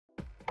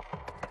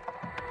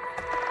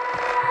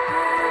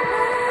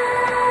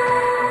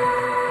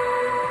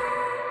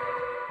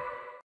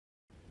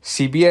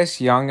CBS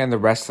Young and the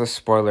Restless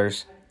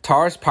Spoilers.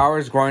 Tara's power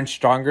is growing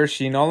stronger.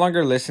 She no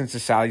longer listens to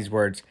Sally's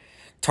words.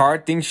 Tara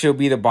thinks she'll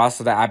be the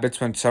boss of the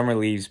Abbotts when Summer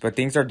leaves, but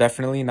things are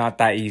definitely not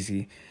that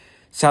easy.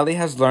 Sally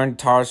has learned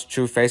Tara's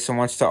true face and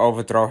wants to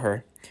overthrow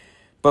her.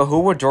 But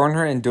who will join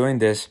her in doing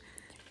this?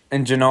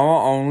 In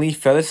Genoa only,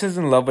 Phyllis is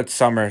in love with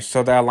Summer,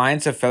 so the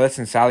alliance of Phyllis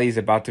and Sally is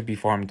about to be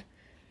formed.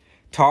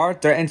 Tara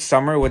threatens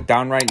Summer with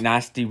downright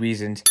nasty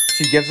reasons.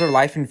 She gives her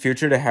life and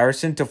future to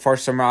Harison to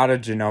force Summer out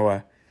of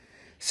Genoa.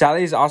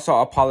 Sally is also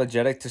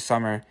apologetic to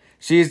Summer.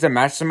 She is the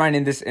mastermind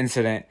in this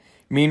incident.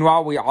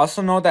 Meanwhile, we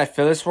also know that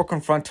Phyllis will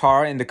confront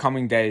Tara in the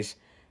coming days.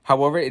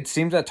 However, it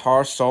seems that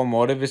Tara's sole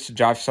motive is to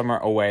drive Summer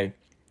away.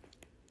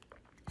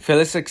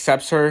 Phyllis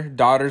accepts her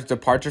daughter's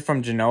departure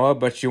from Genoa,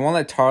 but she won't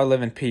let Tara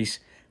live in peace.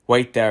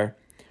 Wait there.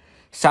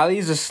 Sally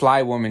is a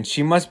sly woman.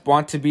 She must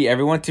want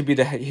everyone to be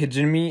the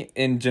hegemony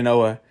in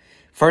Genoa.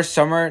 First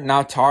Summer,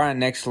 now Tara, and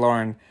next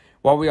Lauren.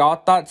 While we all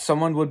thought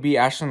someone would be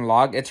Ashlyn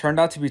Locke, it turned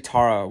out to be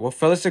Tara. Will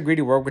Phyllis agree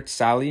to work with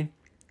Sally?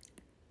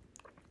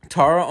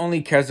 Tara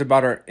only cares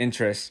about her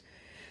interests.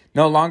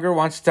 No longer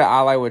wants to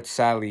ally with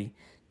Sally.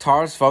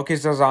 Tara's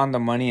focus is on the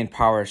money and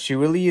power. She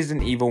really is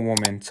an evil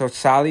woman, so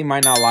Sally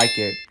might not like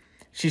it.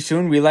 She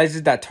soon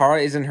realizes that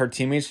Tara isn't her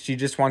teammate, she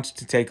just wants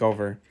to take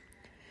over.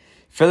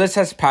 Phyllis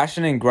has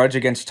passion and grudge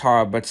against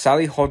Tara, but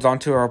Sally holds on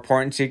to her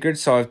important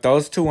secrets, so if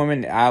those two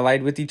women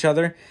allied with each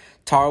other,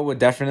 Tara would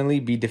definitely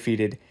be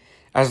defeated.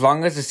 As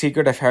long as the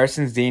secret of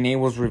Harison's DNA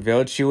was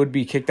revealed, she would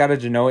be kicked out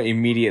of Genoa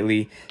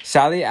immediately.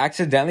 Sally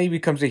accidentally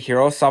becomes a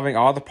hero, solving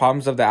all the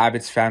problems of the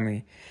Abbotts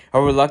family. A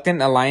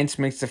reluctant alliance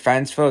makes the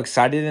fans feel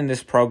excited in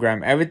this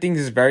program. Everything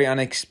is very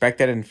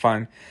unexpected and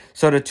fun,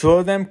 so the two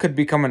of them could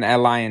become an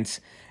alliance.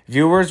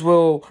 Viewers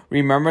will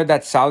remember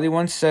that Sally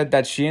once said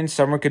that she and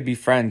Summer could be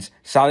friends.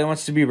 Sally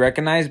wants to be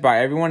recognized by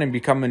everyone and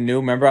become a new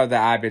member of the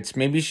Abbotts.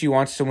 Maybe she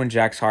wants to win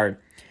Jack's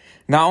heart.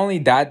 Not only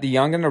that, the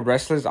Young and the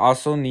Restless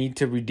also need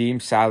to redeem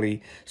Sally,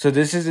 so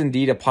this is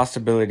indeed a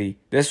possibility.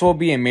 This will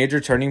be a major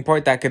turning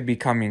point that could be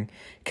coming.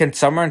 Can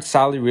Summer and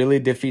Sally really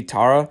defeat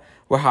Tara?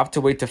 We'll have to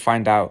wait to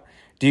find out.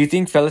 Do you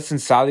think Phyllis and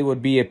Sally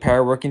would be a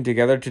pair working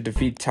together to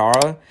defeat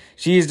Tara?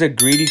 She is a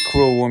greedy,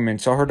 cruel woman,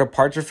 so her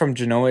departure from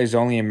Genoa is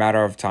only a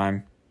matter of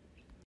time.